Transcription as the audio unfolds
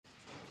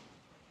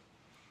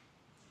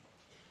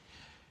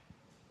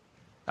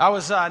I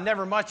was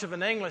never much of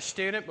an English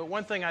student, but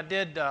one thing I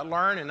did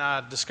learn, and I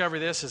discover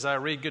this as I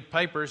read good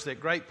papers, that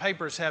great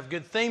papers have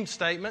good theme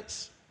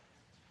statements.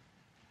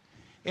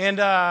 And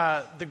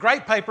the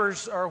great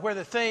papers are where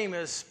the theme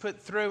is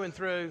put through and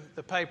through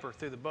the paper,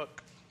 through the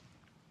book.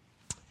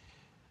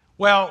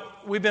 Well,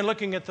 we've been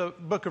looking at the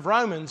book of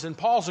Romans, and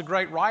Paul's a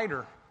great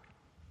writer.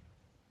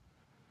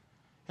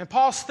 And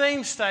Paul's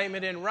theme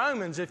statement in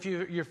Romans, if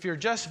you're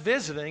just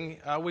visiting,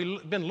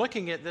 we've been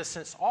looking at this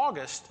since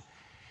August.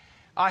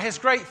 His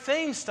great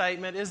theme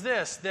statement is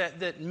this,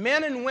 that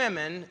men and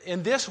women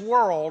in this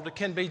world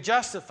can be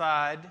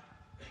justified,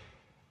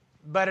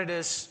 but it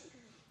is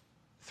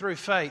through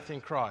faith in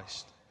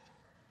Christ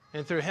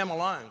and through Him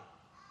alone.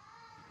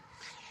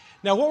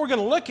 Now, what we're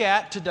going to look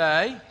at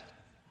today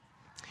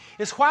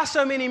is why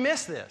so many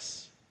miss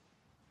this.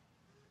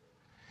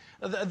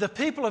 The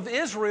people of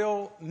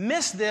Israel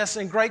miss this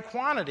in great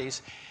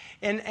quantities.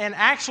 And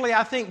actually,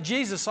 I think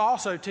Jesus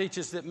also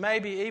teaches that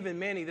maybe even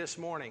many this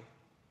morning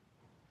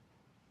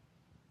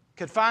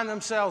could find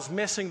themselves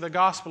missing the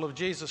gospel of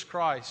Jesus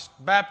Christ.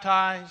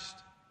 Baptized,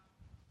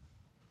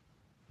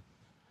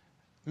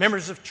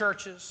 members of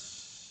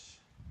churches,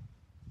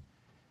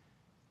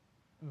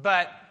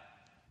 but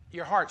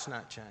your heart's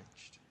not changed.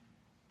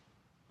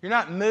 You're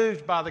not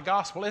moved by the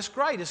gospel. It's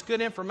great. It's good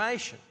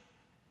information.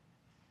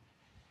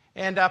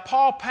 And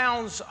Paul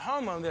pounds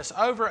home on this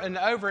over and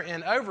over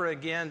and over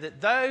again,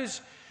 that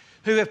those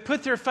who have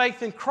put their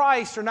faith in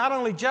Christ are not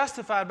only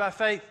justified by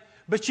faith,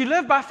 but you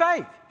live by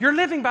faith. You're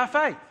living by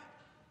faith.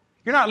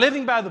 You're not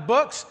living by the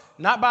books,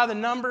 not by the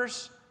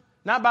numbers,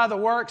 not by the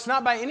works,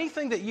 not by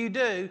anything that you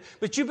do,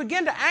 but you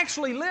begin to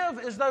actually live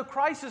as though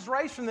Christ is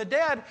raised from the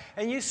dead,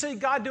 and you see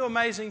God do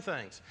amazing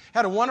things.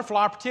 Had a wonderful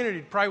opportunity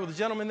to pray with a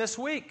gentleman this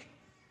week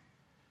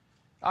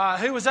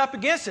who was up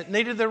against it,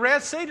 needed the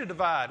Red Sea to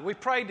divide. We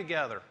prayed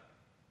together.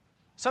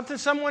 Something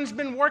someone's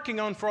been working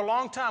on for a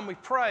long time. We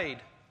prayed.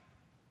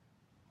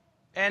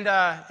 And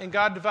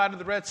God divided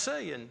the Red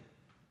Sea. And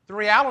the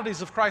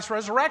realities of Christ's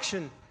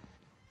resurrection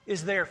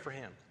is there for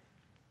him.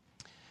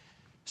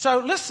 So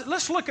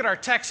let's look at our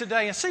text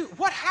today and see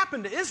what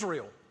happened to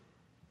Israel.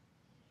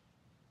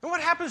 And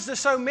what happens to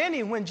so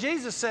many when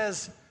Jesus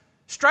says,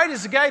 straight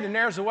is the gate and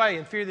narrow's the way,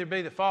 and few there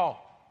be that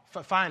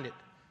find it.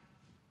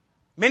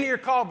 Many are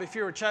called, but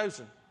few are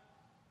chosen.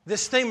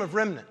 This theme of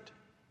remnant.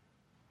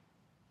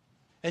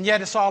 And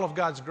yet it's all of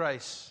God's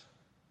grace.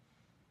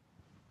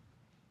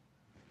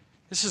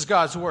 This is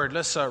God's Word.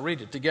 Let's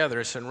read it together.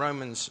 It's in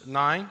Romans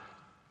 9.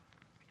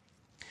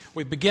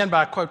 We begin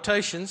by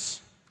quotations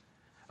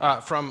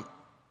from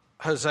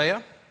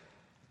Hosea.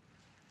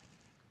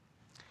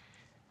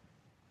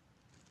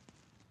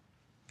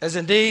 As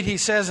indeed he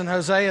says in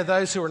Hosea,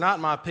 those who are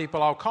not my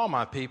people I'll call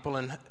my people,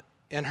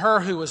 and her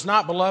who was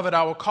not beloved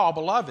I will call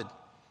beloved.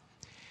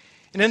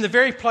 And in the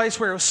very place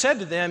where it was said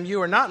to them,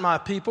 you are not my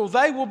people,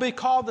 they will be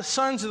called the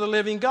sons of the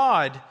living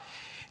God.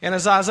 And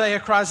as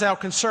Isaiah cries out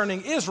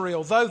concerning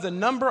Israel, though the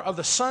number of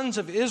the sons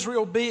of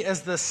Israel be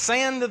as the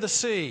sand of the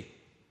sea,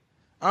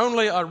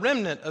 only a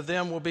remnant of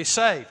them will be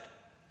saved.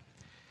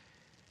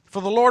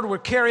 For the Lord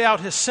would carry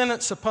out his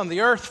sentence upon the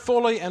earth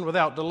fully and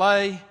without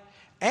delay.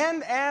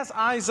 And as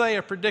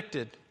Isaiah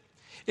predicted,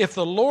 if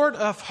the Lord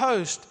of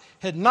hosts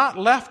had not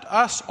left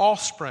us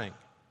offspring,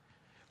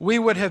 we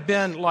would have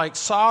been like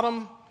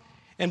Sodom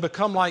and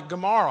become like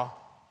Gomorrah.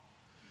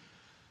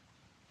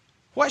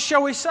 What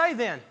shall we say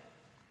then?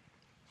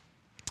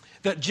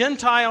 That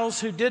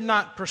Gentiles who did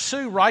not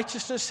pursue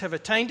righteousness have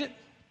attained it?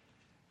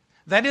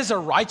 That is a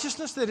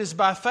righteousness that is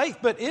by faith.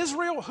 But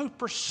Israel, who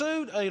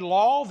pursued a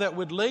law that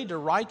would lead to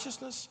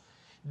righteousness,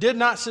 did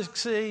not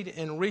succeed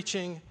in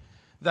reaching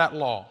that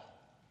law.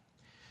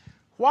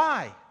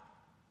 Why?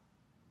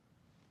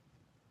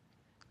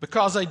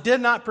 Because they did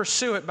not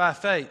pursue it by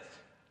faith,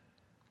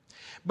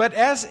 but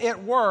as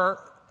it were,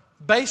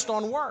 based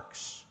on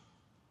works.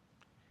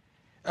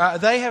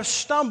 They have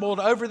stumbled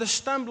over the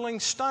stumbling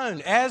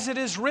stone, as it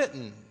is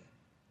written,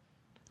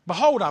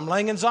 behold, I'm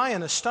laying in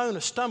Zion a stone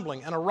of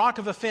stumbling and a rock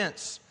of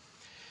offense,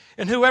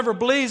 and whoever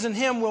believes in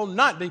him will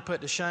not be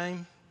put to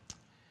shame.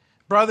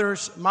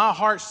 Brothers, my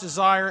heart's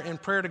desire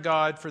and prayer to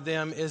God for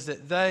them is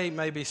that they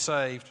may be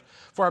saved.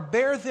 For I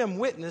bear them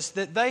witness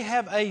that they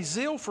have a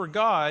zeal for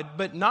God,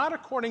 but not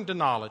according to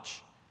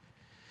knowledge.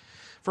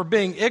 For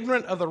being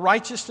ignorant of the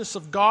righteousness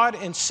of God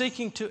and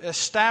seeking to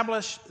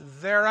establish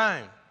their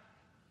own,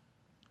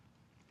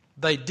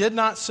 they did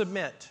not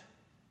submit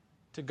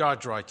to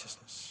God's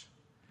righteousness.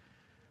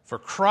 For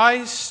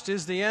Christ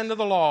is the end of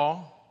the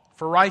law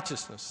for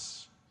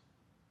righteousness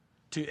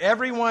to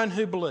everyone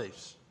who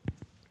believes.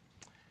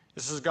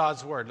 This is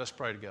God's Word. Let's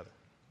pray together.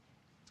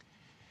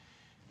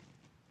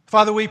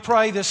 Father, we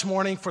pray this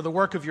morning for the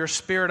work of your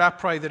Spirit. I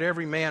pray that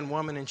every man,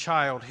 woman, and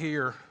child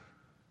here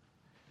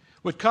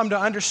would come to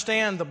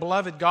understand the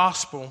beloved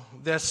gospel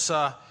that's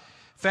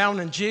found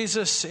in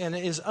Jesus, and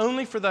is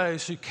only for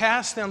those who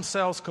cast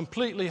themselves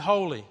completely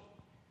holy,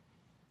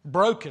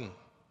 broken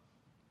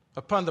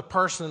upon the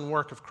person and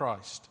work of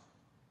Christ.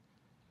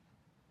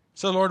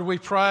 So, Lord, we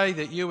pray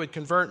that you would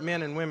convert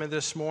men and women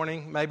this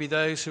morning, maybe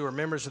those who are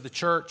members of the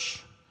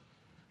church,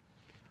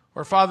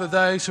 or, Father,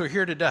 those who are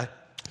here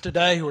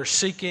today who are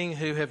seeking,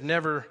 who have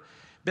never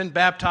been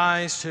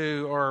baptized,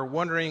 who are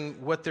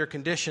wondering what their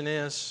condition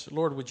is.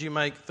 Lord, would you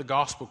make the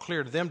gospel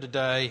clear to them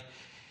today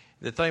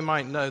that they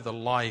might know the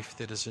life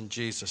that is in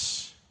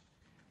Jesus.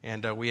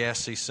 And we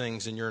ask these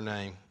things in your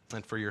name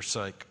and for your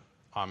sake.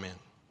 Amen.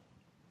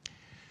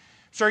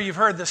 Sir, you've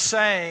heard the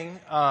saying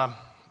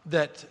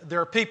that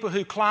there are people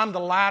who climb the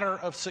ladder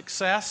of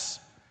success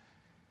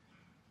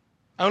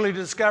only to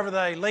discover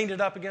they leaned it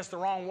up against the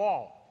wrong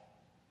wall.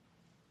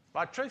 A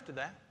lot of truth to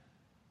that.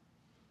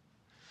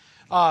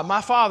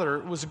 My father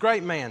was a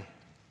great man.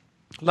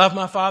 Loved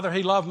my father.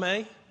 He loved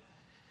me.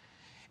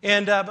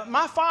 But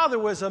my father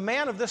was a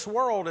man of this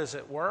world, as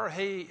it were.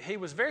 He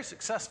was a very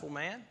successful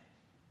man.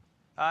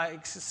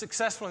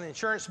 Successful in the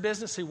insurance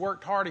business. He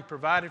worked hard. He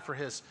provided for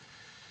his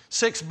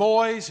 6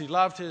 boys. He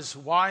loved his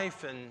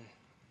wife.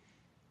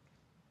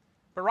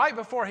 But right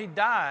before he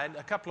died,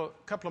 a couple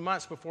of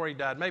months before he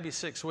died, maybe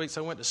 6 weeks,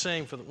 I went to see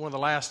him for one of the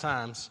last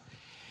times.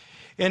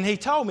 And he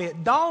told me,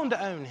 it dawned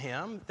on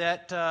him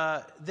that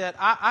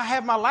I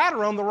have my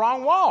ladder on the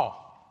wrong wall.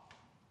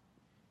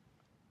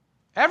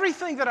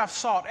 Everything that I've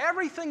sought,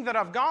 everything that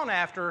I've gone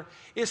after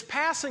is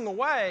passing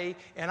away,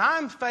 and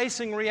I'm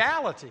facing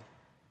reality.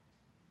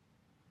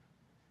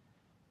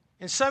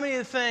 And so many of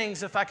the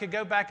things, if I could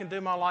go back and do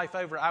my life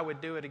over, I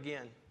would do it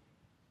again.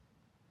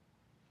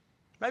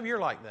 Maybe you're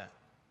like that.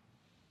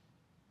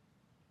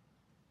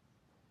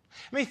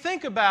 I mean,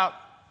 think about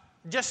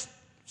just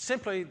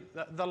simply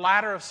the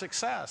ladder of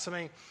success. I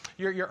mean,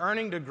 you're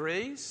earning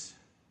degrees.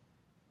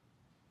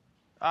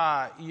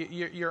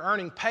 You're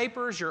earning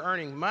papers, you're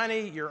earning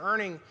money, you're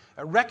earning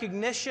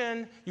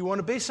recognition, you want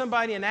to be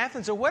somebody in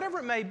Athens, or whatever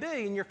it may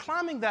be, and you're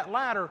climbing that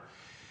ladder.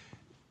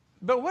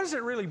 But what does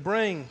it really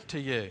bring to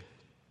you?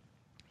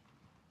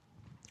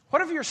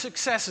 What have your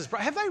successes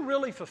brought? Have they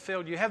really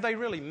fulfilled you? Have they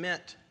really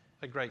meant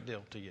a great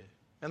deal to you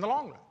in the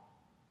long run?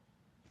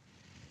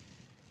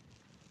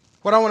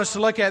 What I want us to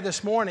look at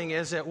this morning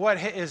is that what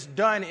is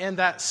done in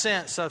that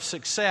sense of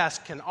success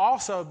can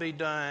also be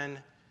done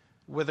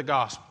with the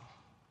gospel.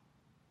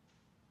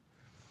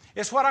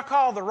 It's what I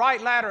call the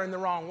right ladder and the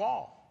wrong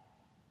wall.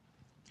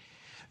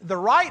 The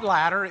right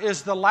ladder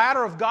is the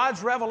ladder of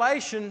God's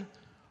revelation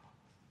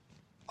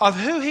of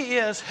who He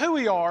is, who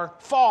we are,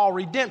 fall,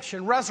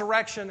 redemption,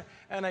 resurrection,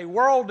 and a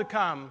world to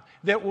come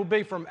that will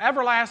be from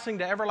everlasting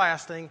to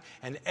everlasting,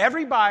 and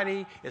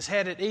everybody is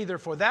headed either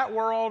for that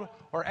world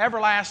or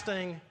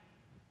everlasting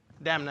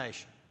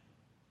damnation.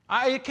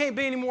 It can't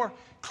be any more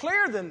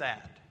clear than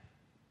that,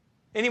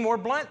 any more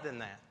blunt than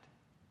that.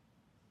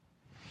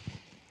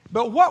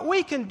 But what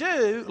we can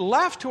do,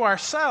 left to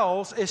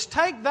ourselves, is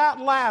take that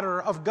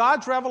ladder of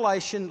God's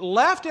revelation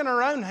left in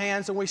our own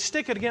hands and we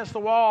stick it against the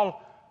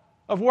wall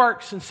of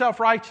works and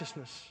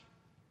self-righteousness.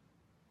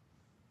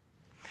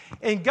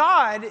 And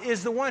God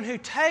is the one who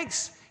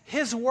takes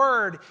His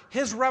Word,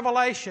 His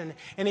revelation,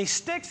 and He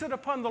sticks it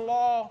upon the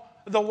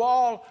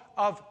wall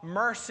of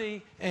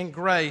mercy and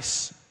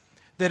grace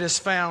that is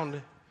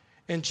found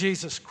in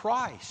Jesus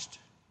Christ.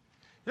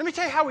 Let me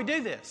tell you how we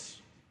do this.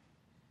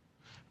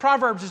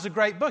 Proverbs is a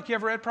great book. You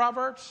ever read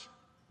Proverbs?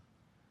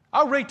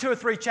 I'll read 2 or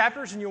 3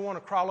 chapters and you'll want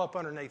to crawl up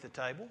underneath the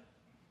table.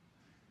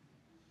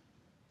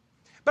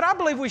 But I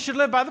believe we should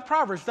live by the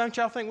Proverbs. Don't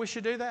y'all think we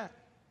should do that?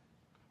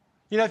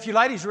 You know, if you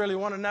ladies really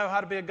want to know how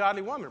to be a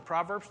godly woman,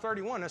 Proverbs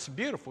 31, that's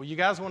beautiful. You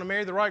guys want to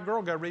marry the right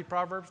girl, go read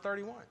Proverbs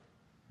 31.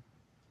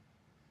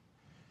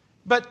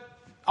 But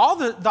all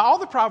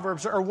the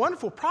Proverbs are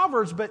wonderful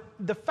Proverbs, but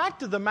the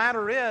fact of the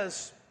matter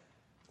is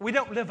we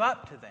don't live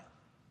up to them.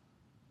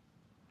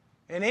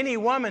 And any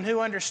woman who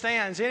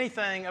understands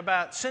anything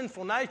about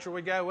sinful nature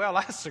would go, well,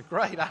 that's a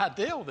great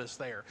ideal that's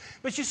there.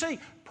 But you see,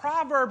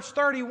 Proverbs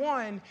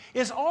 31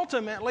 is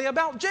ultimately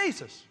about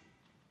Jesus.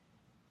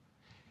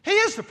 He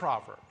is the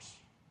Proverbs.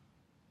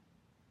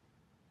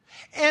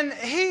 And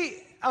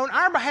He, on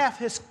our behalf,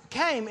 has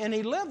came and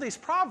He lived these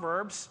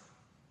Proverbs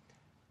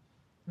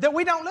that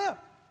we don't live.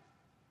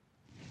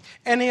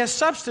 And He has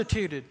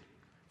substituted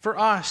for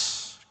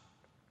us.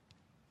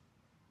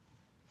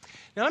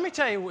 Now, let me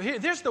tell you,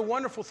 here's the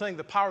wonderful thing,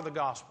 the power of the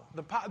gospel.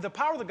 The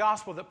power of the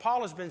gospel that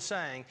Paul has been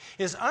saying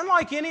is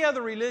unlike any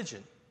other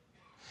religion.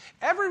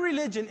 Every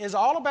religion is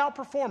all about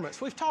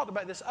performance. We've talked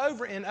about this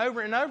over and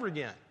over and over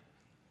again.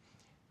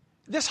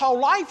 This whole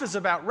life is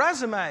about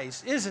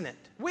resumes, isn't it?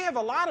 We have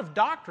a lot of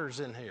doctors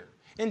in here.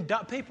 And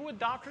people with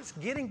doctorates,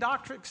 getting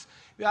doctorates,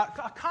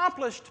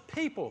 accomplished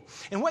people.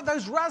 And what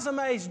those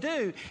resumes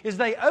do is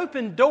they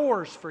open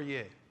doors for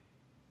you.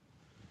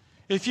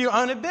 If you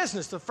own a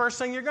business, the first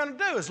thing you're going to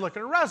do is look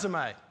at a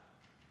resume.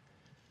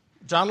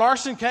 John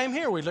Larson came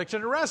here. We looked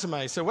at a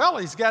resume. Said, well,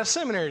 he's got a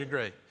seminary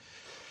degree.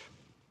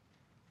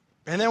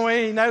 And then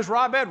he knows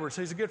Rob Edwards,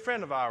 who's a good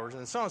friend of ours,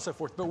 and so on and so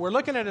forth. But we're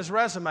looking at his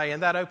resume,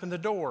 and that opened the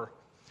door.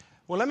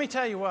 Well, let me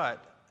tell you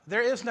what.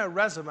 There is no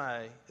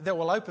resume that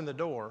will open the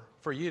door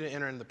for you to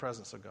enter into the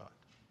presence of God.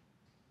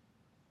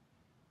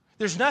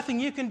 There's nothing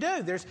you can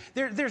do.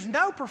 There's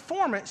no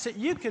performance that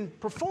you can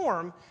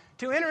perform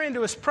to enter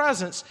into His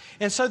presence.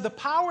 And so the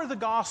power of the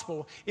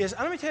gospel is,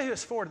 let me tell you who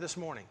it's for this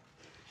morning.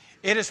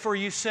 It is for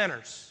you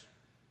sinners.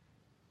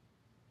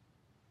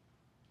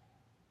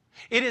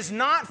 It is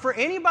not for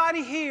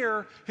anybody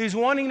here who's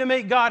wanting to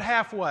meet God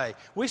halfway.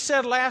 We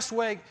said last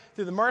week,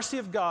 through the mercy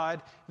of God,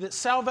 that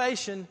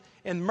salvation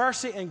and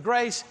mercy and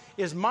grace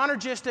is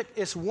monergistic.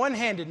 It's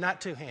one-handed,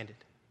 not two-handed.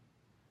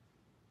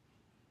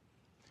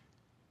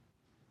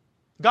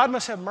 God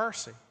must have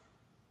mercy.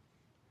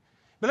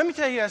 But let me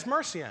tell you, He has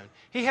mercy on.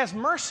 He has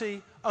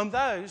mercy on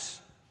those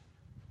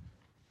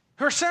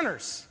who are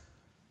sinners.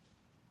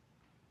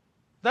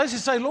 Those who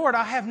say, Lord,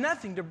 I have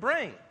nothing to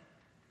bring.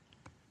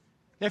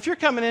 Now, if you're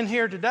coming in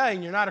here today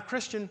and you're not a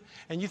Christian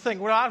and you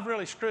think, well, I've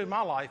really screwed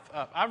my life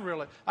up.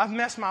 I've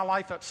messed my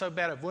life up so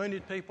bad. I've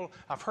wounded people.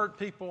 I've hurt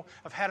people.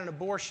 I've had an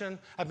abortion.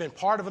 I've been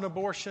part of an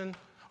abortion.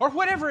 Or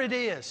whatever it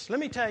is. Let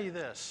me tell you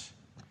this.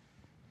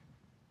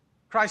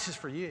 Christ is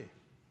for you.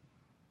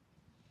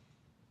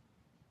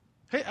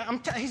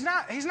 He's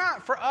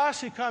not for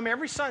us who come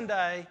every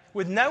Sunday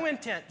with no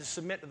intent to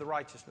submit to the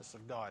righteousness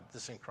of God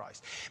that's in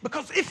Christ.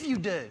 Because if you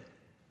do,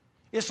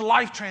 it's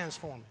life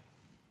transforming.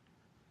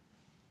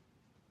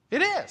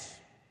 It is.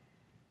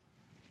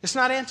 It's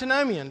not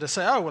antinomian to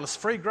say, oh, well, it's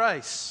free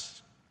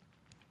grace.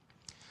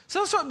 So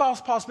that's what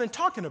Paul's been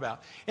talking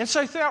about. And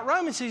so throughout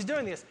Romans, he's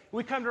doing this.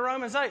 We come to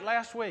Romans 8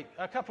 last week,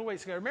 a couple of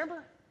weeks ago,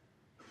 remember?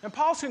 And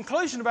Paul's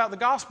conclusion about the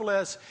gospel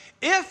is,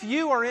 if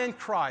you are in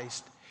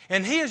Christ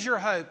and He is your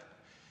hope,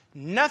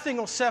 nothing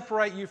will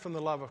separate you from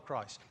the love of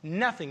Christ.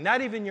 Nothing,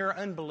 not even your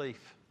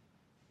unbelief.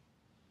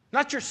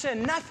 Not your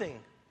sin, nothing.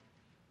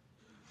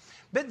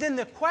 But then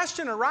the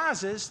question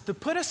arises, to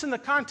put us in the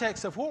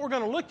context of what we're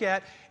going to look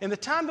at in the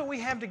time that we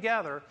have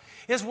together,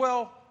 is,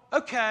 well,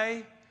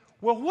 okay,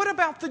 well, what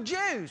about the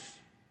Jews?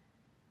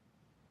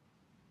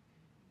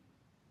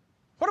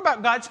 What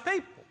about God's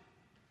people?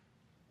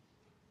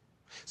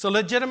 It's a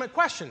legitimate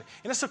question.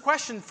 And it's a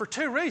question for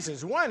two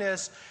reasons. One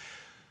is,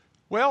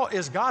 well,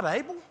 is God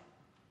able?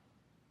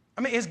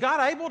 I mean, is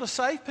God able to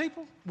save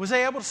people? Was He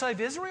able to save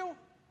Israel?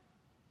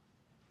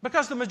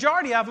 Because the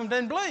majority of them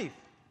didn't believe.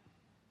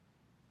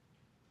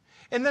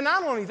 And then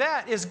not only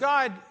that, is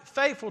God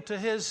faithful to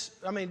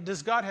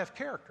does God have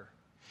character?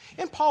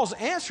 And Paul's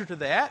answer to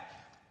that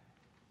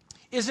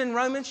is in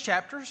Romans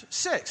chapter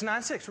 6,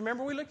 9-6.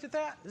 Remember we looked at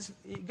that?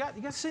 You got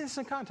to see this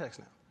in context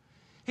now.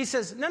 He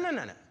says, no.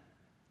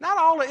 Not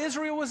all of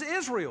Israel was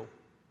Israel.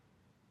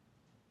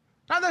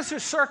 Not those who are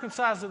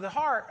circumcised of the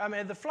heart,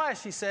 the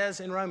flesh, he says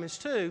in Romans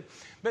 2,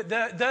 but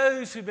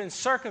those who've been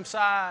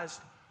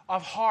circumcised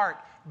of heart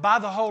by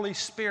the Holy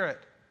Spirit.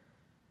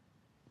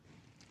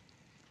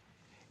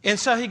 And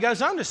so he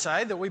goes on to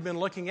say that we've been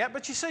looking at,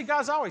 but you see,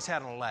 God's always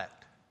had an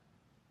elect.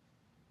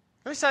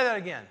 Let me say that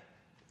again.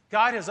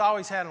 God has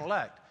always had an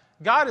elect.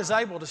 God is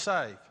able to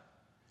save.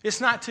 It's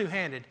not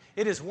two-handed.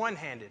 It is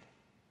one-handed.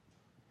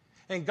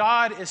 And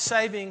God is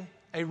saving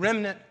a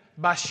remnant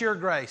by sheer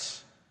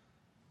grace.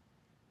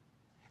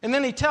 And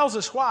then he tells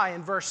us why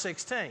in verse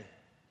 16.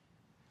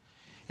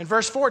 In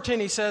verse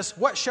 14 he says,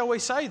 what shall we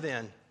say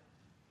then?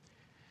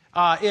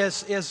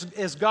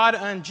 Is God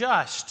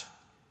unjust?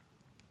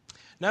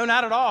 No,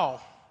 not at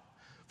all.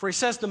 For he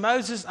says to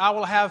Moses, I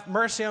will have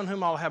mercy on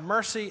whom I will have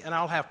mercy, and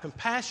I will have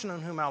compassion on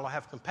whom I will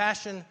have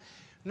compassion.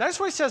 Notice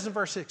what he says in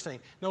verse 16.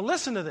 Now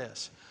listen to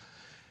this.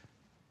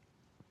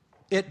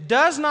 It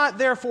does not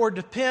therefore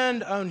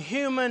depend on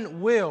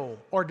human will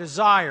or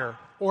desire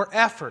or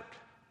effort,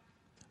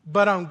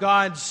 but on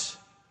God's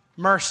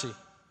mercy.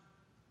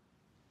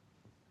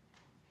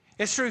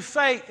 It's through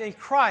faith in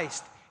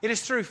Christ. It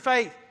is through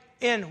faith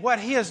in what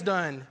He has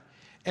done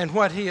and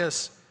what He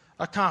has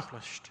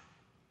accomplished.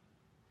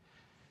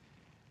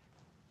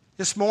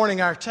 This morning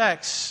our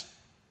text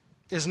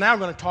is now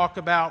going to talk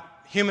about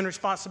human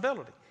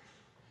responsibility.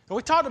 And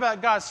we talked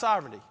about God's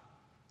sovereignty.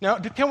 Now,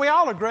 can we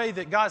all agree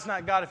that God's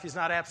not God if He's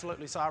not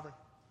absolutely sovereign?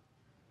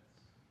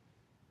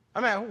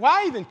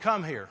 Why even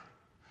come here?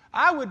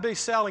 I would be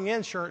selling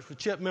insurance with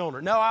Chip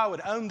Milner. No, I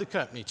would own the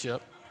company,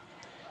 Chip.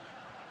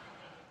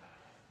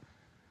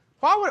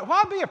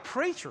 Why be a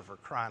preacher, for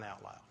crying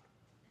out loud?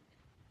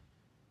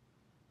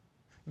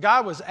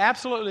 God was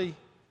absolutely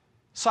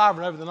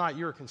sovereign over the night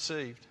you were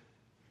conceived.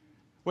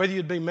 Whether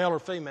you'd be male or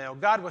female.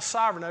 God was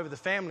sovereign over the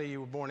family you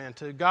were born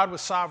into. God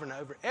was sovereign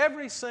over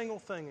every single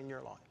thing in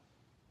your life.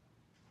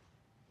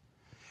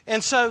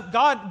 And so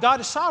God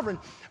is sovereign.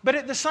 But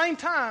at the same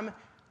time,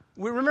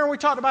 we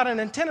talked about an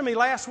antinomy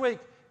last week.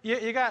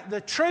 You got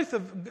the truth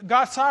of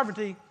God's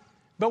sovereignty,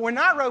 but we're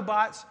not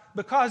robots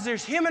because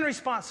there's human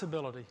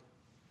responsibility.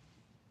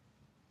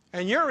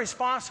 And you're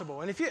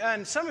responsible.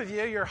 And some of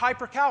you, you're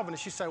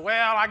hyper-Calvinist. You say,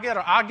 well,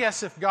 I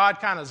guess if God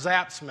kind of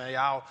zaps me,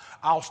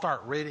 I'll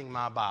start reading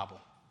my Bible.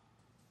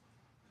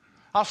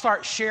 I'll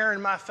start sharing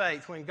my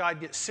faith when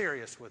God gets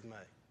serious with me.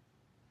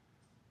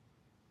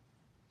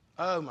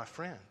 Oh, my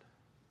friend.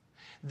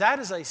 That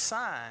is a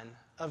sign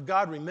of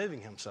God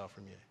removing Himself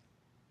from you.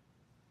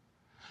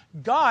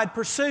 God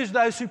pursues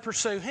those who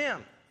pursue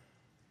Him.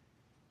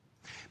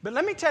 But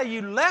let me tell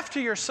you, left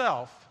to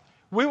yourself,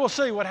 we will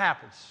see what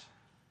happens.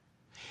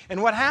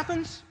 And what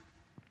happens,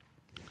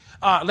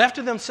 left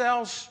to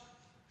themselves,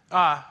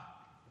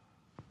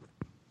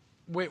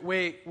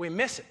 we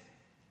miss it.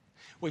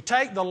 We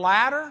take the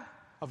ladder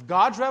of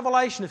God's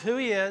revelation of who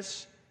He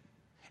is,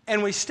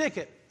 and we stick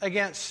it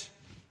against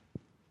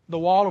the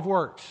wall of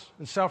works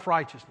and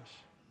self-righteousness.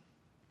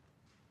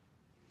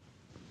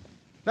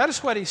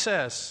 Notice what he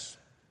says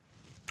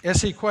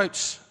as he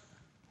quotes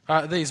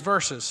these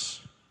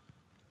verses.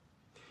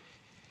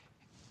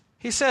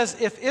 He says,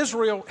 if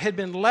Israel had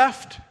been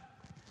left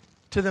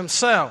to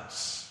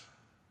themselves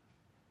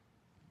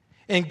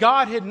and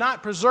God had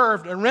not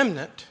preserved a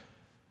remnant,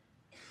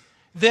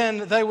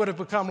 then they would have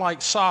become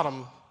like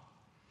Sodom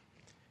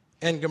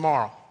and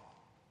Gomorrah.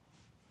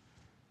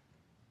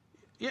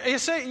 You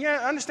see, you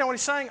understand what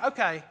he's saying?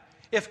 Okay,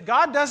 if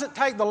God doesn't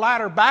take the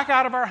ladder back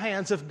out of our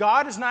hands, if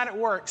God is not at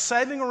work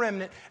saving a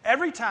remnant,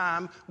 every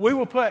time we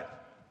will put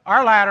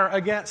our ladder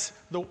against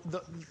the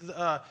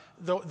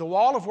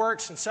wall of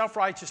works and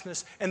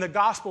self-righteousness, and the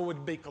gospel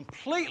would be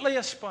completely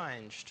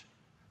expunged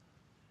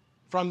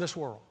from this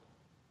world.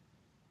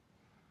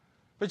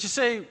 But you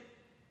see,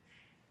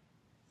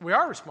 we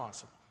are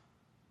responsible.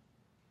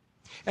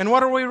 And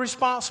what are we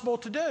responsible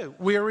to do?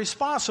 We are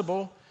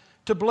responsible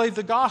to believe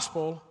the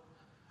gospel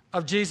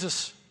of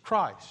Jesus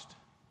Christ.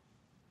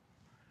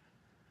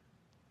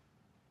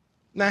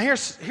 Now,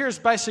 here's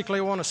basically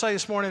what I want to say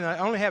this morning. I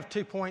only have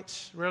 2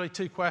 points, really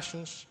 2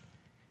 questions.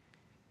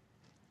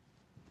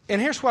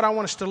 And here's what I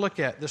want us to look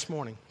at this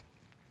morning.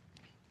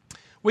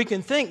 We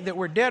can think that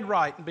we're dead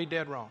right and be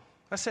dead wrong.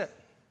 That's it.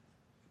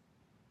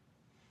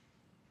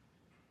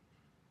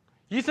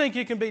 You think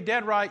you can be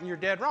dead right and you're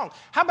dead wrong.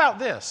 How about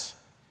this?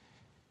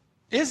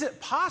 Is it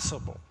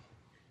possible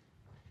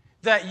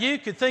that you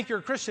could think you're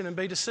a Christian and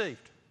be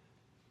deceived?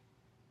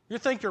 You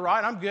think you're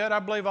right, I'm good, I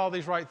believe all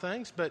these right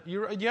things, but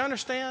you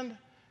understand,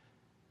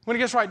 when it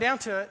gets right down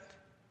to it,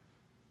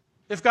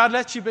 if God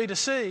lets you be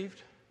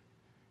deceived,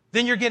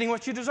 then you're getting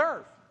what you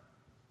deserve.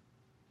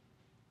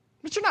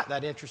 But you're not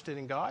that interested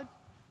in God.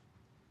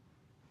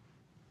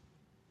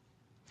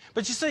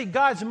 But you see,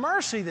 God's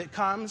mercy that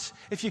comes,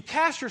 if you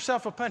cast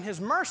yourself upon His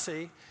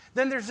mercy,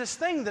 then there's this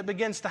thing that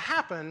begins to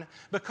happen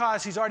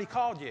because He's already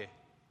called you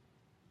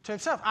to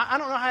Himself. I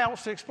don't know how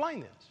else to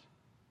explain this.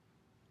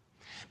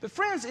 But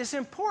friends, it's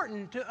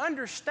important to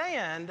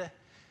understand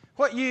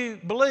what you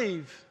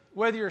believe,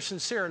 whether you're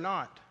sincere or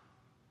not.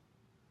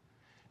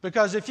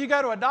 Because if you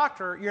go to a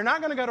doctor, you're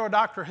not going to go to a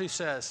doctor who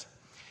says,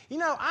 you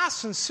know, I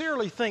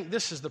sincerely think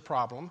this is the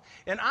problem,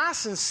 and I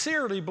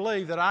sincerely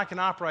believe that I can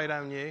operate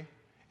on you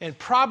and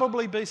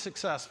probably be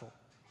successful.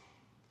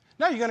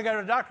 No, you're going to go to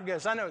a doctor who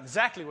goes, I know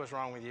exactly what's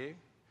wrong with you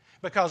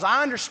because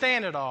I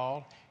understand it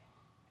all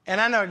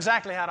and I know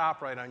exactly how to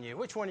operate on you.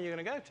 Which one are you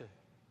going to go to?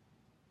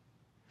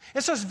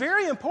 And so it's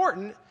very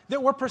important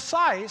that we're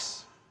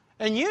precise,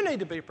 and you need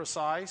to be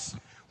precise,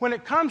 when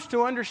it comes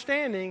to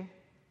understanding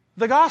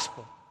the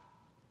gospel,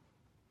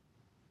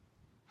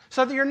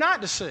 so that you're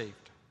not deceived.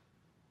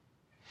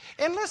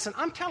 And listen,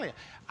 I'm telling you,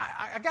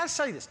 I got to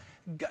say this.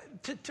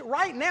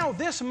 Right now,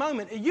 this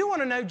moment, you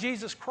want to know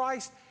Jesus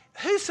Christ,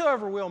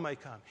 whosoever will may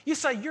come. You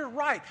say, you're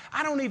right.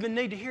 I don't even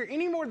need to hear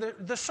any more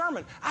of the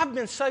sermon. I've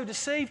been so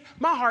deceived.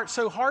 My heart's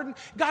so hardened.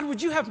 God,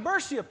 would you have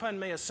mercy upon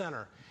me, a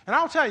sinner? And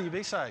I'll tell you,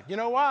 be saved. You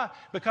know why?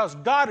 Because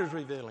God is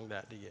revealing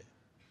that to you.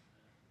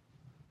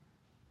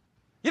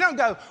 You don't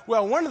go,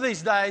 well, one of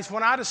these days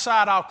when I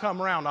decide I'll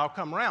come around, I'll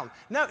come around.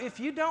 No, if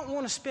you don't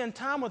want to spend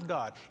time with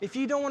God, if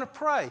you don't want to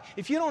pray,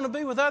 if you don't want to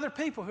be with other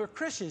people who are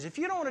Christians, if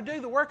you don't want to do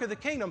the work of the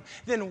kingdom,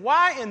 then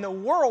why in the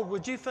world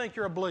would you think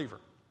you're a believer?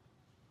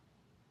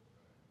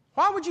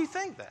 Why would you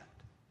think that?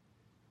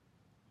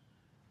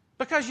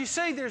 Because you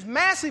see, there's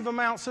massive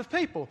amounts of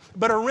people,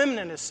 but a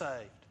remnant is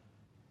saved.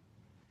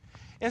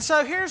 And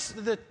so here's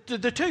the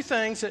 2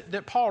 things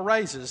that Paul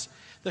raises,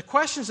 the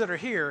questions that are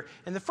here.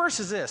 And the first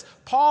is this.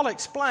 Paul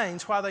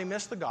explains why they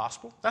missed the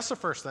gospel. That's the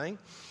first thing.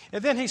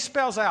 And then he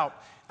spells out,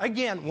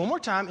 again, one more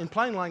time, in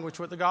plain language,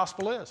 what the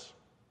gospel is.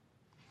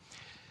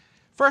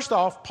 First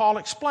off, Paul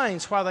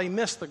explains why they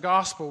missed the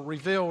gospel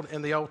revealed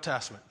in the Old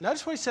Testament.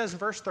 Notice what he says in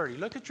verse 30.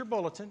 Look at your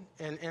bulletin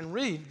and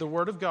read the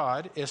Word of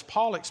God as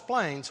Paul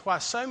explains why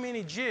so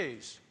many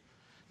Jews,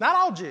 not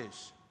all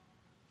Jews,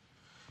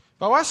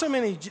 but why so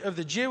many of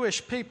the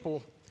Jewish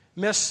people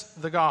miss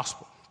the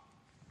gospel.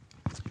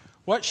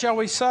 What shall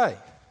we say?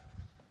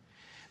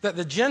 That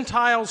the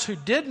Gentiles who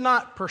did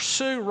not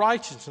pursue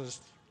righteousness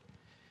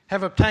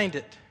have obtained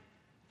it.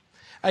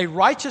 A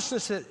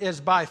righteousness that is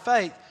by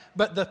faith,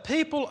 but the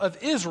people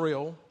of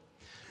Israel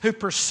who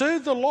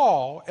pursued the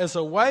law as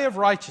a way of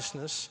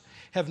righteousness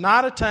have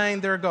not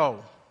attained their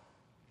goal.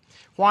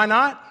 Why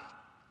not?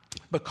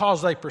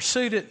 Because they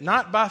pursued it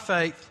not by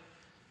faith,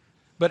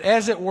 but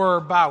as it were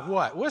by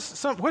what? What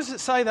does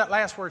it say, that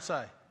last word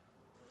say?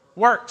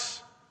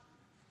 Works.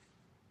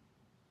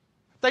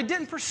 They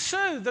didn't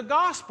pursue the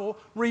gospel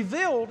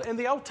revealed in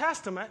the Old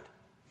Testament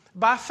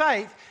by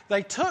faith.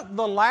 They took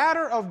the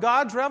ladder of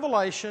God's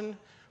revelation,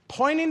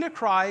 pointing to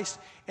Christ,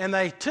 and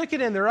they took it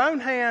in their own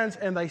hands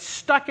and they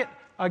stuck it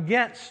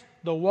against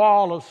the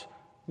wall of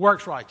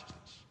works righteousness.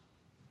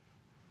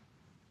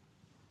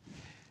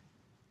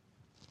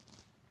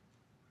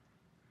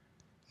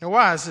 Now,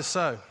 why is this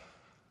so?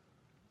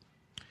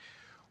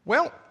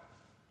 Well,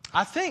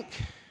 I think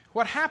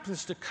what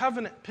happens to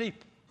covenant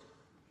people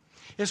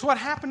is what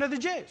happened to the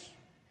Jews.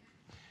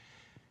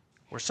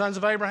 We're sons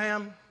of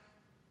Abraham.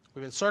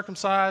 We've been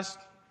circumcised.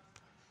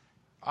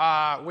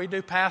 We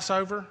do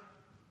Passover.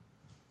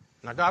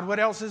 Now, God, what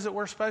else is it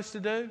we're supposed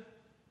to do?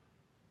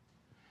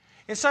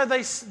 And so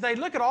they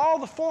look at all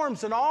the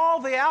forms and all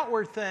the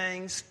outward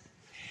things,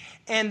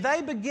 and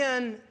they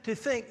begin to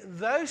think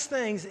those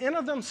things in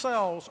of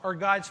themselves are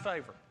God's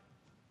favor,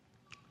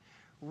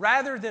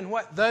 rather than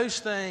what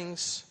those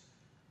things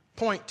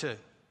point to.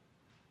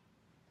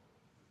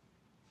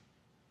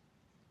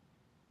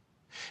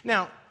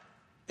 Now,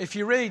 if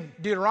you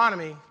read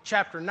Deuteronomy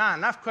chapter 9,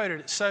 and I've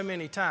quoted it so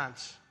many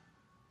times,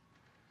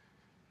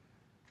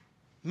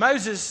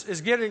 Moses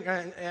is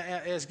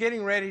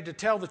getting ready to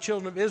tell the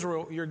children of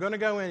Israel, you're going to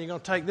go in, you're going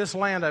to take this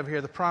land over here,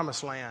 the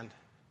promised land.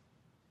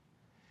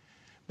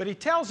 But he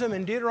tells them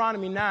in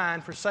Deuteronomy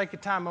 9, for sake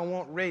of time I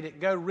won't read it,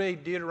 go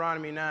read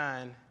Deuteronomy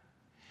 9.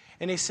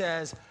 And he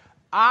says,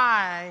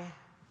 I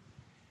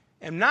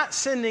am not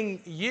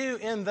sending you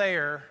in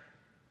there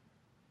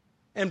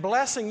and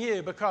blessing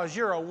you because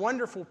you're a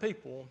wonderful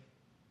people,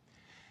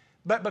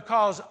 but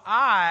because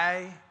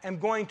I am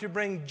going to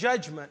bring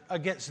judgment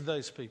against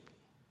those people.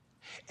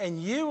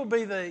 And you will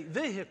be the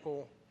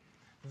vehicle,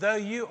 though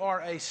you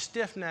are a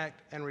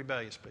stiff-necked and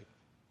rebellious people.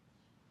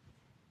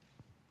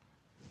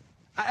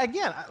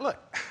 Again, look,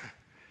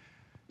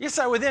 you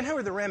say, well, then who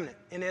are the remnant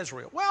in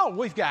Israel? Well,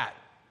 we've got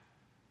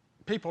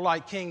people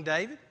like King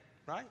David,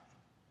 right?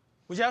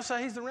 Would y'all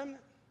say he's the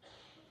remnant?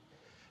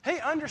 He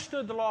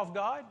understood the law of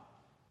God.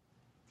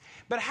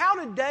 But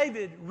how did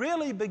David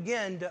really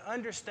begin to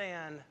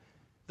understand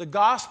the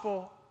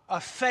gospel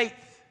of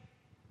faith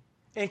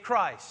in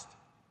Christ?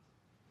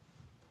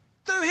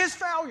 Through his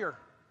failure.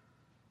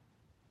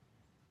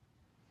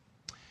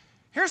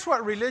 Here's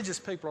what religious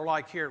people are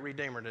like here at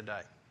Redeemer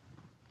today.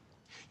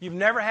 You've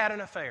never had an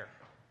affair.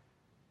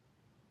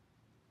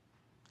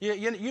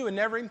 You would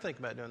never even think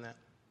about doing that.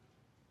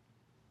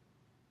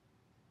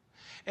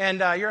 And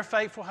you're a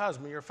faithful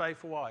husband. You're a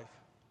faithful wife.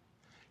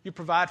 You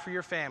provide for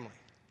your family.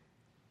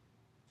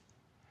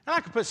 And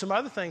I could put some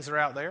other things that are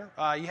out there.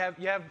 You have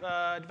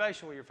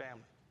devotion with your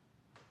family.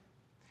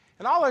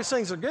 And all those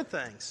things are good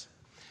things.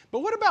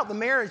 But what about the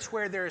marriage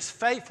where there is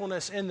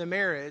faithfulness in the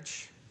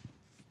marriage,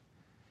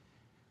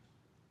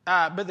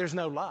 but there's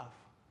no love?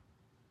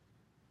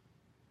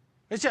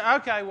 It's just,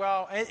 okay,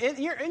 well, and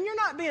you're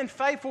not being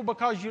faithful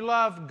because you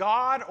love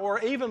God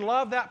or even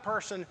love that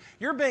person.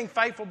 You're being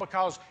faithful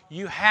because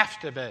you have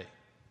to be.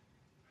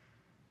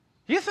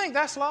 You think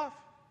that's love?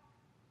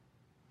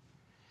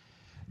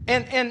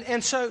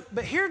 And so,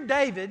 but here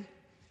David,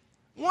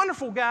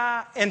 wonderful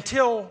guy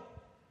until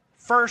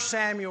 2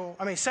 Samuel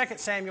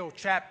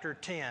chapter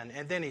 10,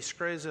 and then he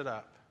screws it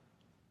up.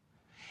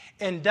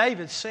 And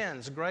David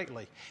sins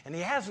greatly, and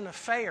he has an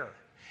affair,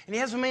 and he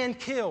has a man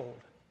killed.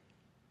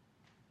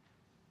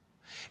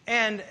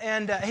 And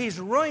he's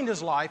ruined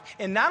his life,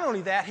 and not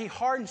only that, he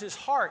hardens his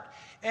heart.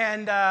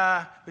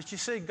 But you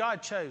see,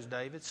 God chose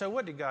David, so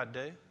what did God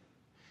do?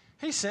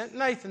 He sent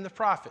Nathan the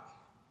prophet.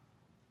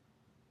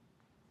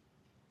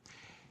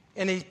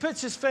 And he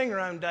puts his finger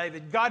on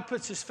David. God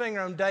puts his finger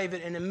on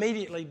David, and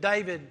immediately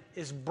David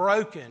is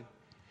broken.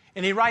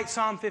 And he writes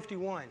Psalm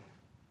 51.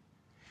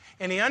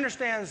 And he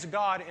understands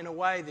God in a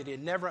way that he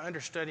had never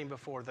understood him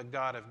before, the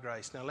God of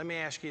grace. Now, let me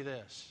ask you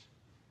this.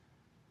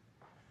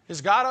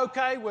 Is God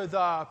okay with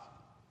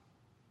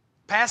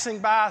passing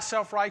by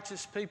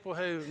self-righteous people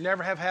who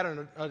never have had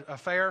an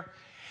affair?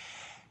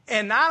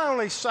 And not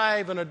only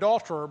save an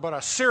adulterer, but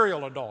a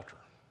serial adulterer.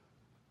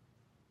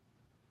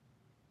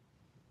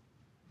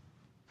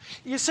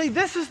 You see,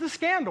 this is the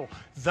scandal.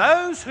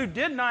 Those who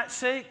did not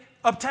seek,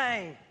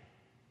 obtain.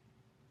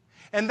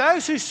 And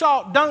those who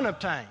sought, don't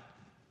obtain.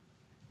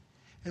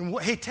 And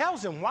he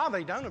tells them why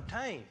they don't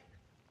obtain.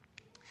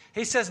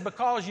 He says,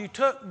 because you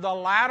took the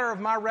ladder of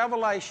my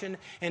revelation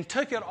and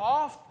took it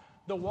off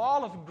the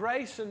wall of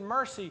grace and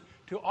mercy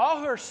to all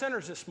who are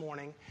sinners this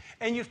morning,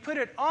 and you've put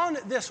it on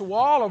this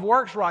wall of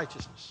works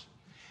righteousness.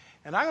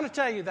 And I'm going to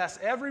tell you, that's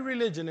every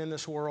religion in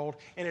this world,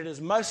 and it is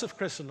most of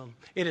Christendom.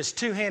 It is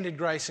two-handed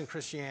grace in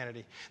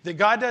Christianity. That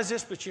God does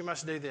this, but you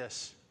must do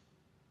this.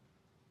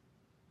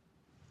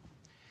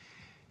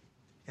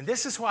 And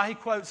this is why he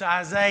quotes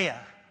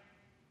Isaiah.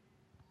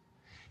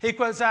 He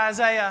quotes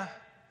Isaiah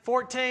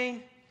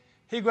 14,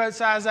 he quotes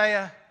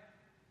Isaiah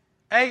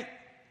 8,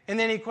 and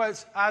then he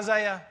quotes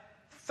Isaiah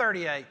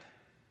 38.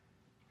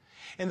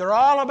 And they're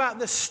all about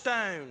the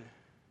stone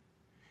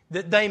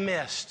that they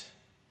missed.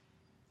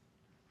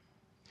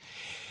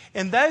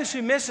 And those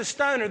who miss a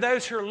stone are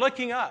those who are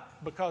looking up,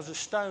 because the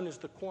stone is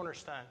the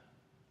cornerstone.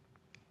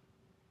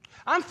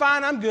 I'm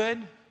fine, I'm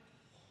good.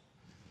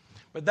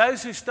 But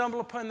those who stumble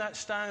upon that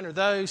stone are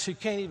those who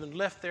can't even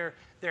lift their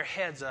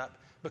heads up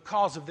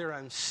because of their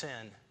own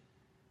sin.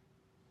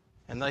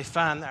 And they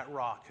find that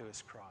rock who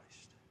is Christ.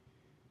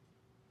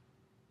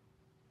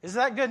 Is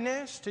that good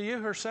news to you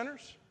who are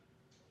sinners?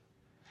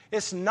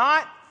 It's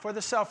not for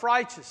the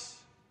self-righteous.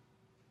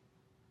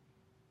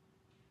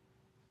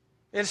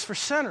 It's for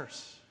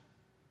sinners.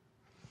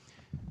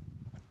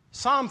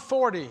 Psalm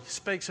 40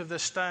 speaks of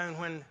this stone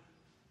when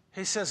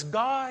he says,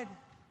 God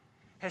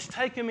has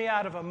taken me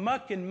out of a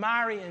muck and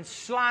miry and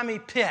slimy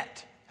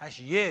pit. That's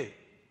you.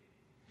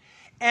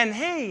 And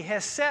He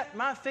has set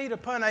my feet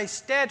upon a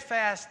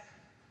steadfast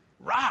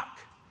rock.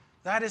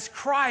 That is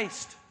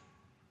Christ.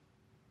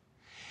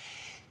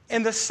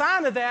 And the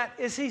sign of that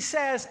is He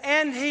says,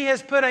 and He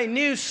has put a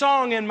new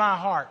song in my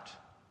heart.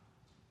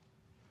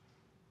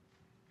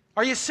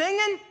 Are you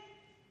singing?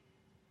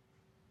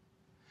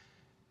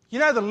 You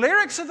know the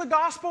lyrics of the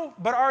gospel,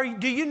 but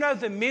do you know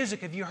the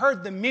music? Have you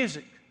heard the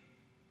music?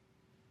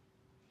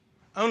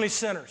 Only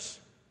sinners.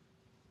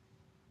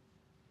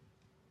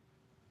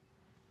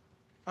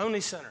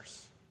 Only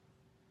sinners.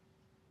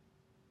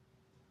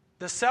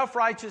 The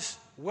self-righteous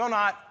will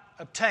not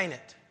obtain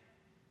it.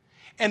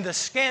 And the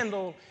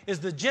scandal is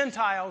the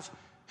Gentiles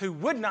who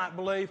would not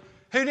believe,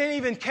 who didn't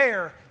even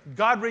care.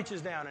 God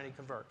reaches down and He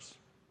converts.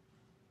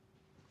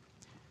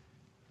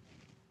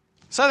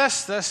 So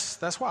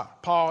that's why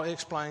Paul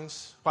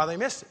explains why they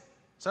missed it.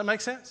 Does that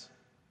make sense?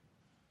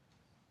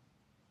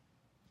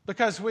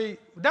 Because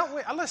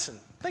listen,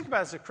 think about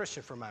it as a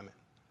Christian for a moment.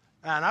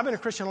 And I've been a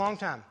Christian a long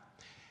time.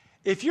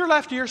 If you're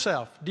left to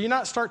yourself, do you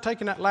not start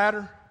taking that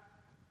ladder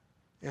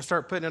and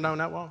start putting it on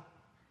that wall?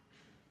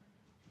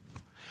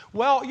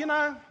 Well, you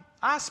know,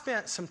 I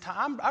spent some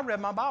time, I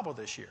read my Bible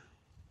this year.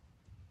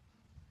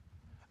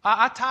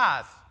 I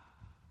tithe.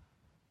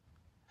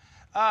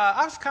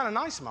 I was kind of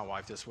nice to my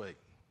wife this week.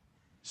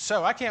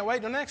 So I can't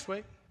wait till next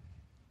week.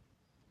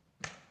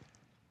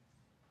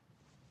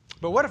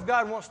 But what if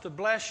God wants to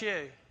bless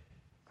you,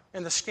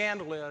 and the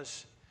scandal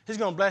is He's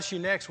going to bless you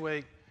next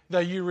week, though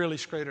you really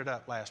screwed it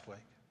up last week?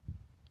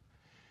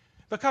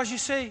 Because you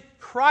see,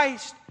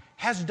 Christ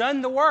has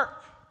done the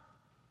work.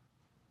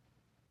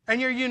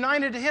 And you're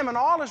united to Him in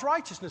all His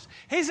righteousness.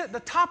 He's at the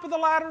top of the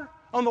ladder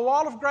on the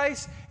wall of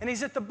grace, and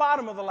He's at the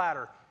bottom of the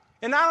ladder.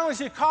 And not only is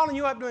He calling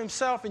you up to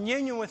Himself in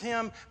union with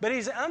Him, but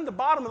He's on the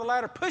bottom of the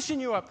ladder, pushing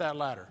you up that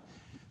ladder.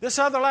 This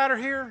other ladder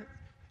here,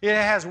 it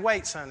has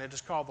weights on it.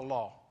 It's called the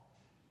law.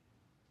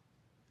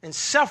 And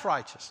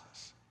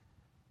self-righteousness.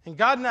 And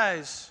God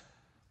knows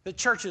that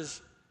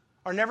churches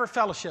are never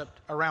fellowshipped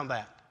around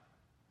that.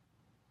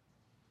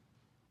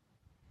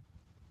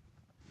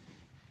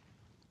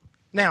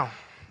 Now,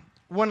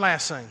 one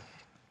last thing.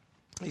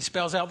 He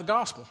spells out the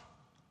gospel.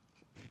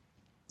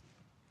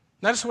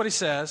 Notice what he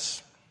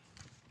says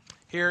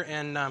here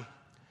in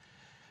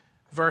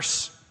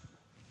verse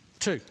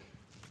 2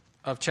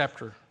 of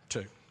chapter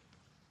 10.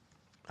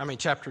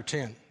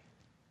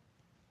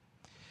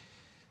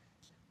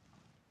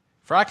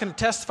 For I can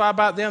testify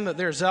about them that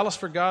they're zealous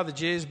for God, the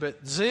Jews,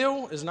 but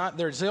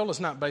their zeal is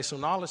not based on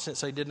knowledge,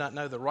 since they did not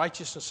know the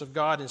righteousness of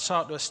God and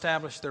sought to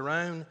establish their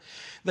own.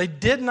 They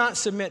did not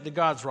submit to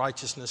God's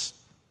righteousness.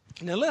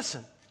 Now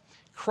listen,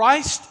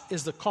 Christ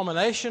is the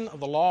culmination of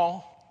the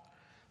law,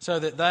 so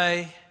that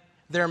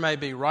there may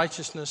be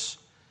righteousness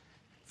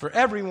for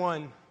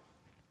everyone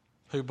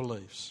who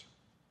believes.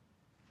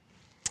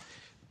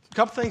 A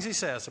couple things he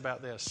says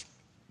about this.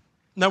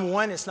 Number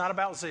one, it's not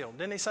about zeal.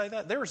 Didn't he say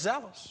that? They were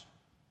zealous.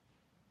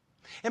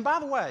 And by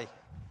the way,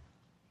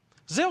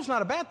 zeal's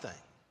not a bad thing.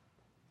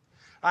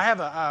 I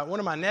have one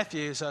of my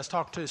nephews I was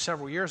talking to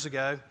several years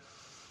ago.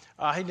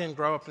 He didn't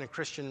grow up in a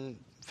Christian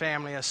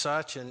family as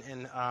such,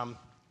 and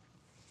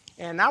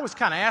I was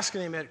kind of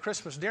asking him at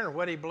Christmas dinner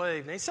what he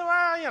believed. And he said,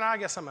 well, I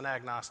guess I'm an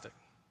agnostic.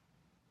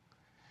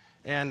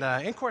 And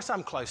of course,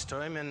 I'm close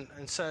to him.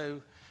 And so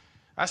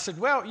I said,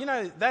 well,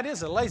 that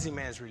is a lazy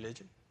man's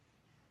religion.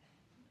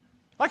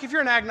 Like if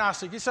you're an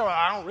agnostic, you say, well,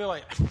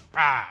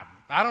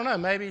 I don't know,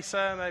 maybe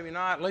so, maybe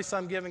not. At least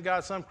I'm giving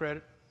God some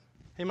credit.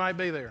 He might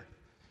be there.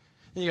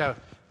 And you go,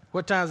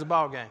 what time's the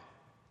ball game?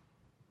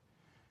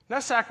 No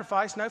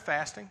sacrifice, no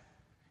fasting.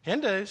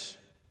 Hindus,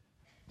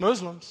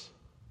 Muslims.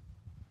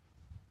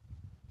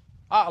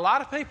 A lot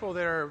of people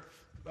that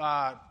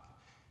are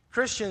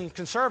Christian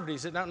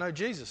conservatives that don't know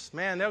Jesus,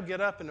 man, they'll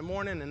get up in the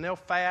morning and they'll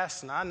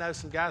fast. And I know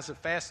some guys that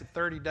fasted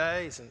 30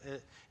 days. And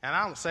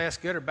I don't say it's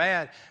good or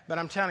bad, but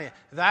I'm telling you,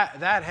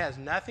 that has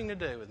nothing to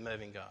do with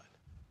moving God.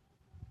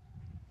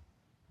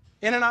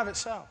 In and of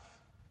itself.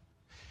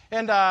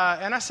 And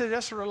I said,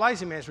 that's a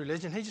lazy man's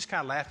religion. He just kind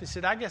of laughed. He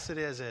said, I guess it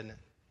is, isn't it?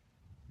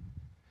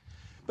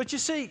 But you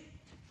see,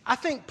 I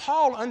think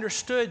Paul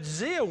understood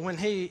zeal when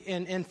he,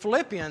 in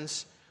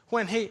Philippians,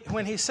 when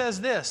he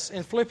says this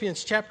in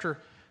Philippians chapter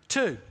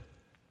 3.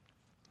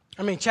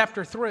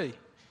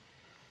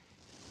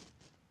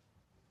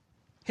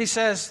 He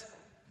says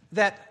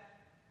that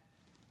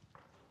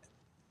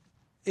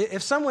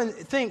if someone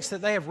thinks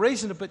that they have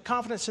reason to put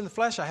confidence in the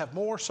flesh, I have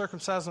more,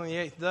 circumcised on the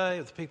 8th day,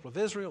 of the people of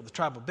Israel, the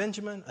tribe of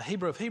Benjamin, a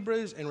Hebrew of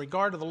Hebrews, in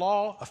regard to the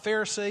law, a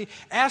Pharisee.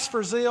 As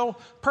for zeal,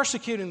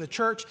 persecuting the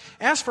church.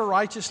 As for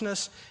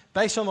righteousness,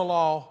 based on the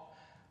law,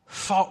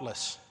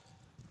 faultless.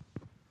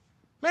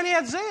 Man, he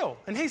had zeal.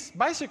 And he's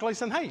basically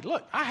saying, hey,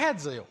 look, I had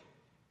zeal.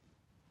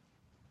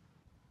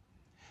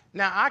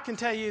 Now, I can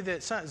tell you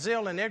that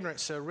zeal and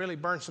ignorance really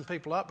burned some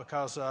people up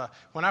because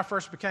when I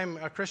first became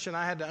a Christian,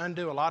 I had to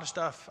undo a lot of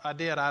stuff I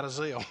did out of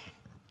zeal.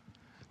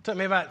 It took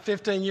me about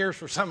 15 years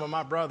for some of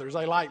my brothers.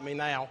 They like me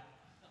now.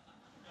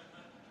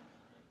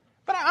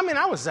 But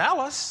I was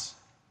zealous.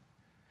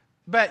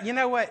 But you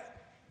know what?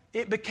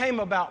 It became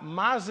about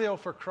my zeal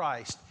for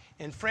Christ.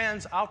 And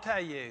friends, I'll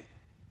tell you,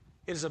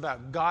 it is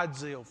about God's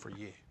zeal for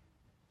you.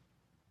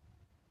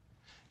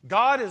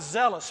 God is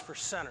zealous for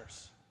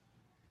sinners.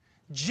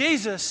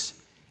 Jesus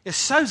is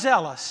so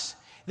zealous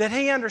that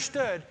he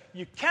understood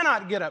you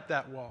cannot get up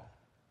that wall.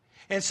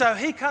 And so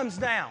he comes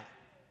down.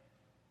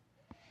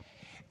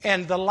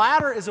 And the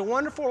ladder is a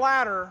wonderful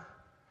ladder,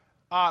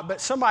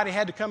 but somebody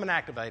had to come and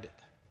activate it.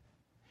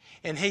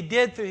 And he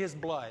did through his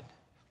blood,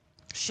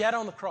 shed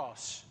on the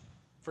cross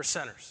for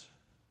sinners.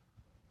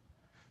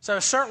 So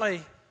it's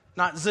certainly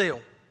not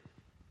zeal.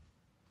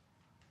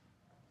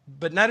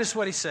 But notice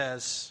what he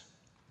says,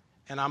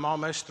 and I'm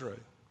almost through.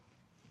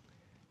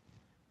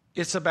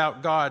 It's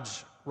about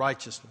God's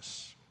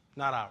righteousness,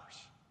 not ours.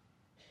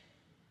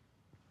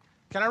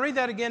 Can I read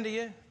that again to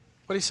you?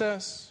 What he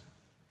says?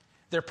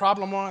 Their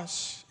problem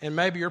was, and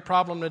maybe your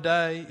problem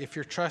today, if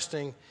you're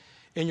trusting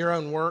in your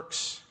own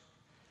works,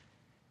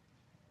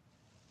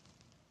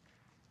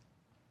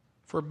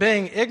 for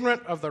being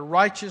ignorant of the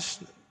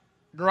righteousness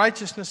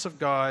of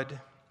God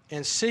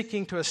and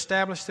seeking to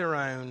establish their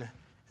own,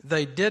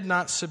 they did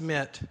not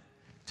submit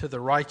to the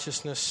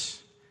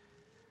righteousness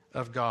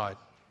of God.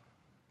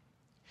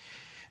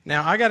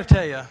 Now, I got to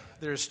tell you,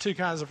 there's two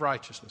kinds of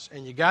righteousness,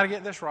 and you got to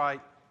get this right,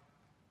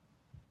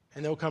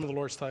 and they'll come to the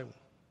Lord's table.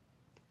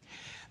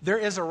 There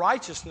is a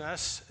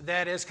righteousness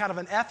that is kind of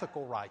an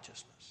ethical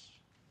righteousness,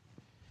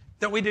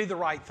 that we do the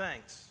right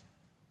things,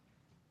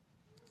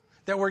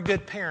 that we're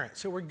good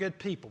parents, that we're good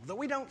people, that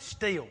we don't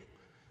steal,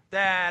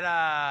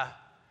 that,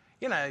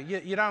 you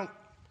don't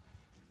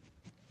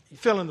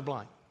fill in the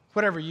blank,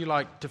 whatever you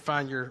like to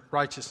find your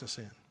righteousness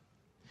in.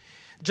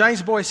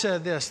 James Boyce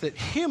said this, that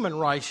human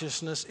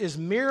righteousness is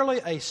merely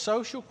a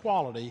social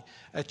quality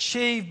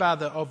achieved by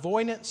the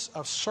avoidance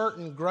of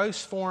certain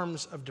gross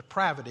forms of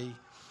depravity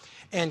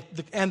and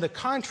the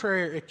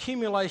contrary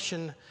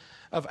accumulation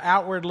of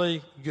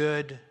outwardly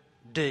good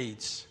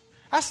deeds.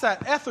 That's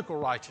that ethical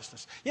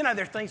righteousness. There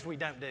are things we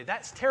don't do.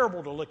 That's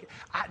terrible to look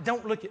at.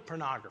 Don't look at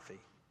pornography.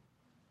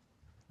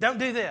 Don't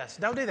do this.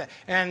 Don't do that.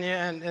 And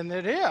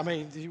it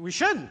is. We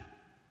shouldn't.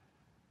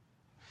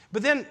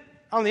 But then,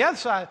 on the other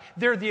side,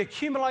 there are the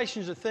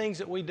accumulations of things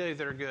that we do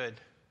that are good.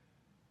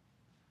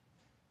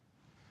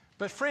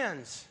 But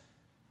friends,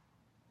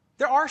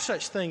 there are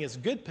such things as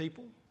good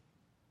people.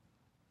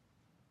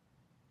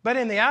 But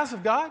in the eyes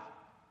of God,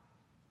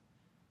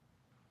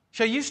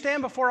 shall you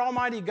stand before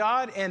Almighty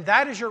God and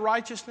that is your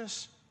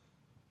righteousness?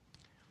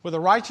 Well, the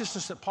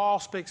righteousness that Paul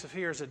speaks of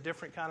here is a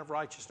different kind of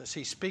righteousness.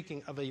 He's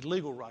speaking of a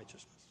legal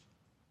righteousness.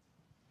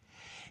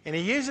 And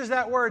he uses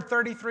that word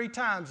 33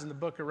 times in the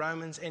book of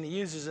Romans, and he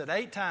uses it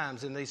 8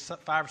 times in these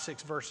 5 or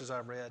 6 verses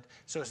I've read.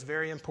 So it's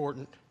very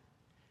important.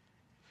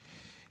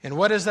 And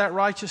what is that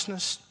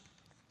righteousness?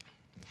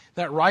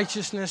 That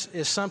righteousness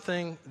is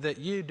something that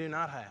you do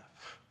not have.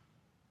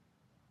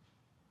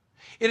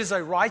 It is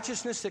a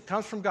righteousness that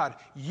comes from God.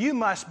 You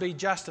must be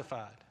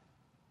justified.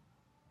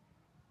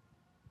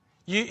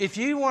 If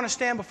you want to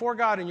stand before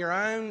God in your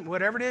own,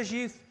 whatever it is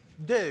you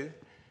do,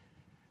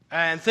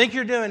 and think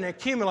you're doing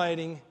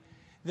accumulating,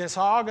 then it's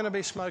all going to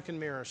be smoke and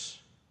mirrors.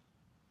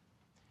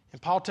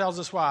 And Paul tells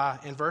us why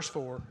in verse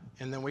 4,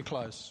 and then we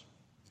close.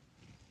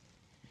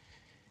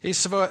 He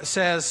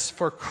says,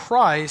 for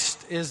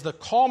Christ is the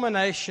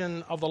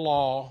culmination of the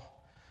law,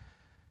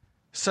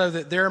 so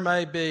that there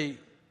may be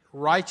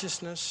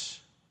righteousness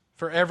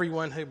for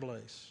everyone who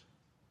believes.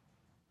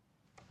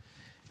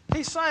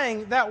 He's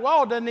saying that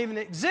law doesn't even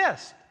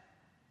exist.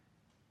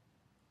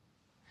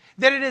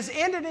 That it has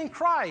ended in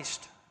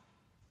Christ.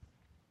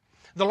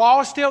 The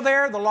law is still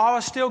there, the law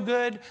is still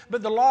good,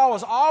 but the law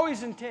was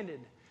always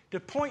intended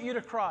to point you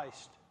to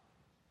Christ.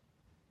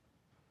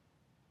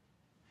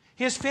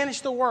 He has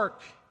finished the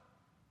work.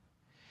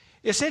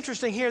 It's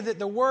interesting here that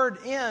the word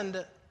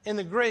end in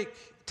the Greek,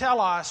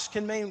 telos,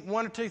 can mean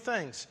one of two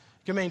things.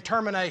 It can mean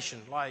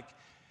termination, like,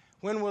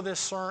 when will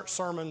this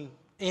sermon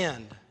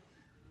end?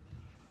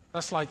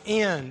 That's like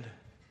end.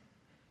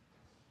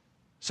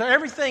 So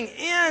everything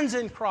ends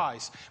in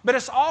Christ. But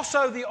it's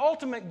also the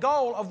ultimate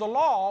goal of the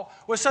law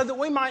was so that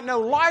we might know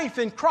life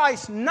in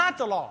Christ, not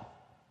the law.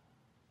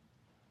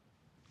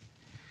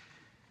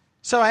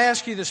 So I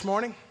ask you this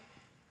morning,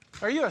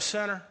 are you a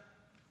sinner?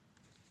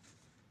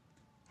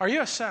 Are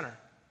you a sinner?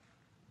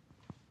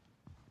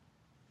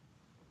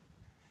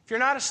 If you're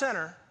not a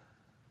sinner,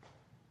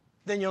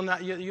 then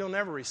you'll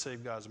never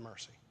receive God's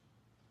mercy.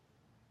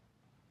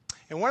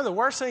 And one of the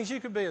worst things you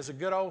could be is a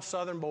good old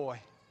Southern boy.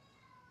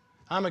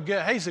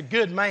 He's a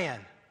good man,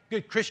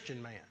 good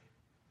Christian man.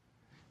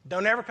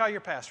 Don't ever call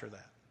your pastor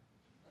that.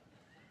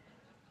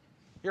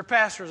 Your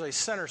pastor is a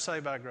sinner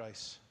saved by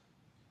grace.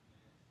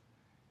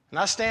 And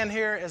I stand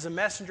here as a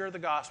messenger of the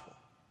gospel.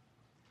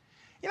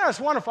 You know, it's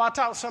wonderful. I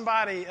talked to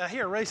somebody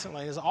here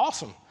recently. It's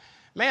awesome.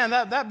 Man,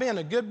 that being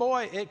a good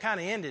boy, it kind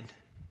of ended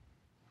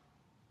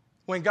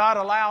when God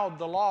allowed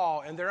the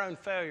law and their own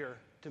failure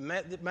to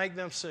make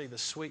them see the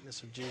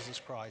sweetness of Jesus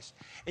Christ.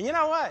 And you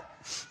know what?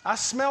 I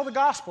smell the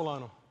gospel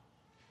on them.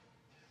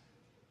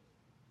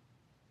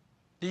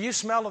 Do you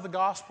smell of the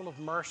gospel of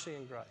mercy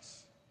and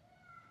grace?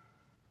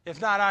 If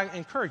not, I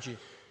encourage you,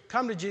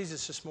 come to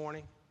Jesus this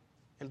morning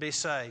and be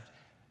saved.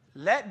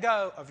 Let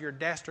go of your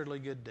dastardly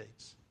good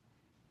deeds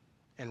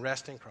and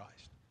rest in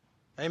Christ.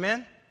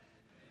 Amen?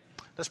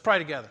 Let's pray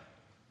together.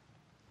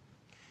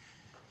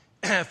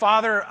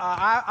 Father,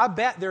 I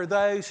bet there are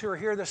those who are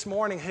here this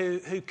morning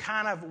who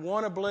kind of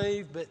want to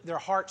believe, but their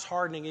heart's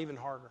hardening even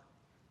harder.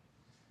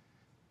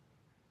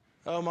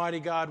 Almighty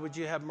God, would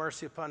you have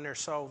mercy upon their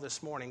soul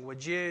this morning?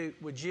 Would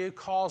you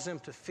cause them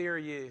to fear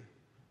you?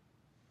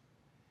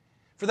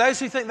 For those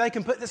who think they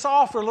can put this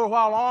off for a little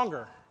while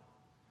longer,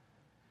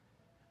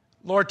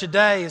 Lord,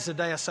 today is the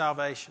day of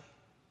salvation,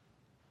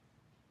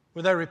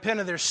 where they repent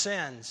of their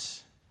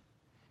sins,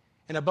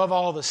 and above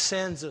all the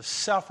sins of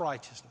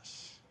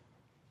self-righteousness,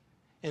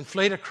 and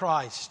flee to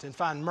Christ and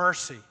find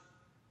mercy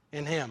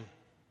in Him.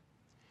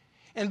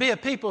 And be a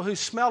people who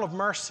smell of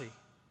mercy,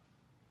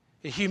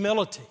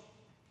 humility,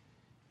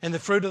 and the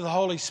fruit of the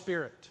Holy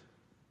Spirit.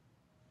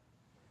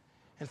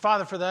 And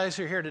Father, for those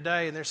who are here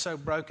today and they're so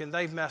broken,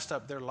 they've messed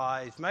up their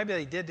lives. Maybe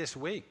they did this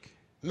week.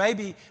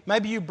 Maybe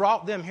you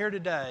brought them here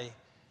today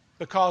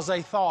because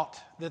they thought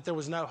that there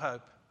was no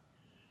hope.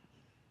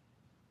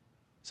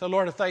 So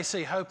Lord, if they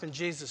see hope in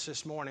Jesus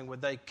this morning,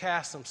 would they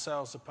cast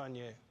themselves upon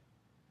you?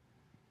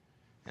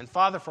 And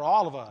Father, for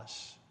all of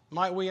us,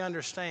 might we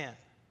understand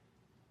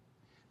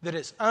that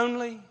it's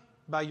only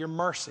by your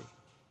mercy,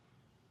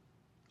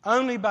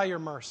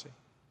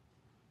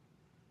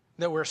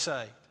 that we're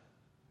saved.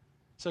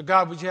 So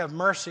God, would you have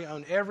mercy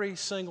on every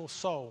single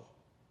soul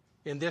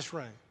in this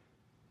room?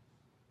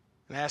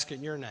 And ask it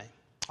in your name.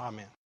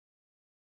 Amen.